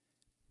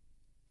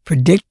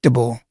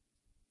unpredictable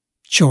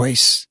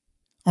choice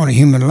on a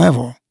human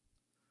level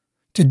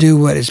to do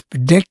what is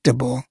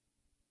predictable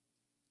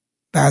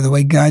by the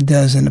way God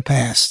does in the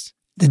past.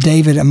 The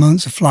David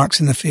amongst the flocks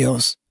in the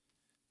fields,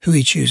 who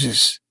he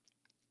chooses.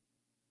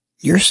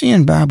 You're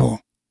seeing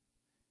Bible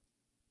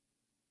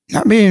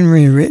not being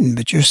rewritten,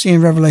 but you're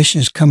seeing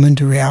revelations come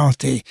into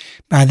reality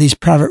by these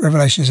private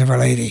revelations of Our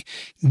Lady.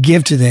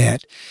 Give to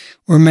that.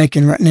 We're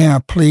making right now a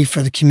plea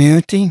for the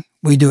community.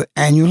 We do it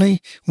annually.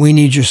 We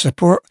need your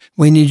support.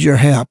 We need your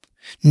help.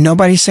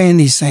 Nobody's saying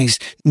these things.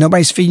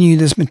 Nobody's feeding you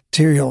this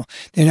material.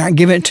 They're not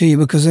giving it to you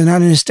because they're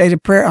not in a state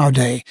of prayer all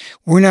day.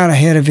 We're not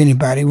ahead of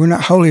anybody. We're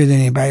not holier than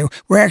anybody.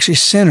 We're actually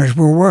sinners.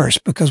 We're worse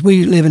because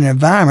we live in an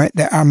environment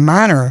that our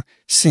minor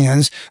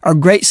sins are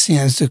great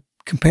sins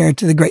compared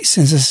to the great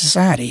sins of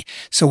society.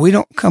 So we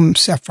don't come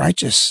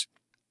self-righteous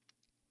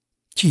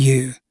to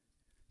you,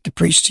 to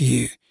preach to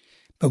you.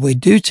 But we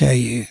do tell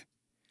you,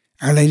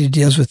 Our Lady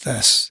deals with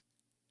us.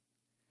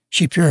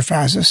 She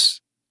purifies us.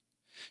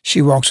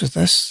 She walks with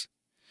us.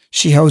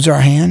 She holds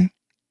our hand.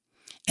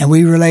 And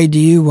we relay to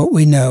you what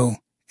we know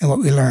and what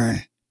we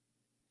learn.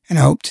 And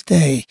I hope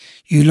today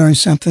you learn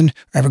something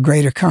or have a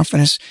greater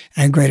confidence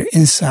and a greater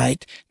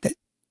insight that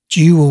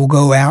you will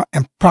go out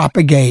and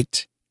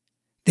propagate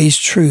these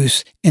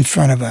truths in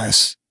front of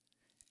us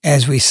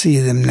as we see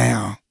them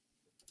now.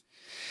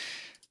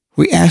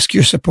 We ask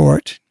your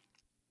support.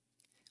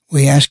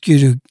 We ask you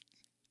to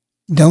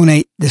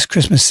donate this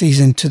Christmas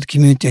season to the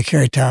community of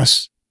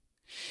Caritas.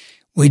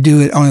 We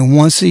do it only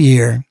once a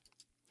year.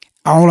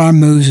 All our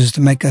moves is to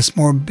make us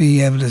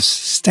be able to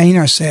sustain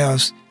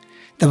ourselves,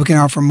 that we can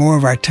offer more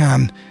of our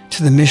time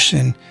to the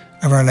mission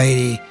of Our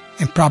Lady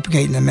and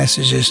propagating the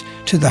messages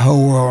to the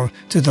whole world,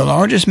 to the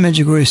largest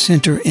Medjugorje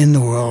center in the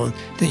world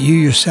that you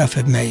yourself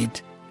have made.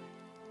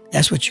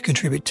 That's what you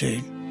contribute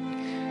to.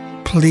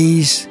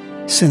 Please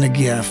send a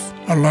gift,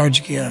 a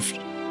large gift,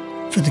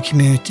 for the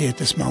community at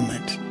this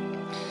moment.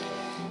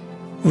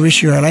 We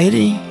wish you Our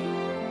Lady.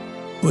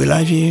 We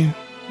love you.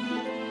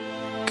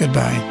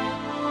 Goodbye.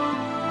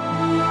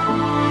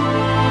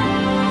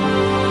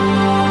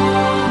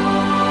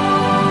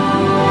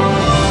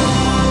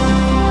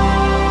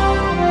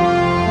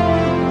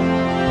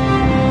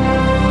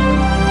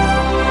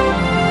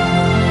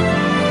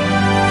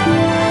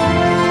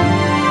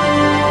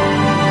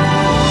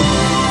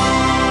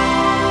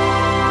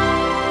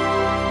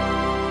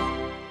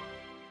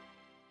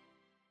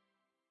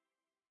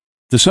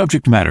 The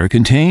subject matter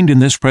contained in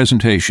this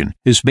presentation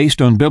is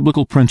based on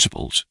biblical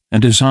principles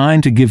and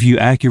designed to give you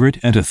accurate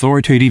and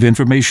authoritative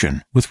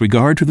information with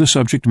regard to the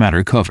subject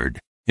matter covered.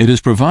 It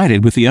is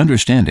provided with the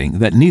understanding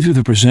that neither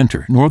the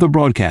presenter nor the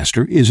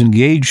broadcaster is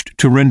engaged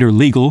to render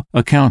legal,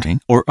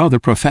 accounting, or other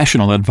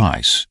professional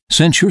advice.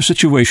 Since your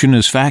situation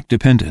is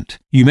fact-dependent,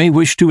 you may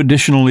wish to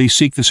additionally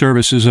seek the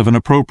services of an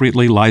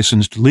appropriately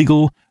licensed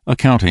legal,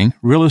 accounting,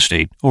 real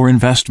estate, or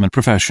investment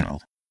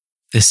professional.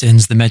 This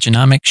ends the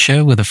Mejanomics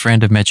Show with a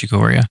Friend of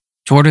Medjugorje.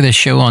 To order this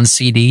show on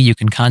CD, you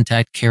can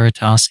contact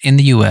Caritas in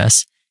the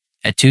U.S.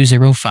 at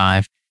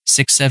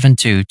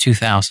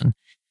 205-672-2000.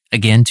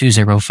 Again,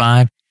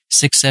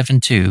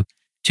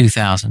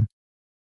 205-672-2000.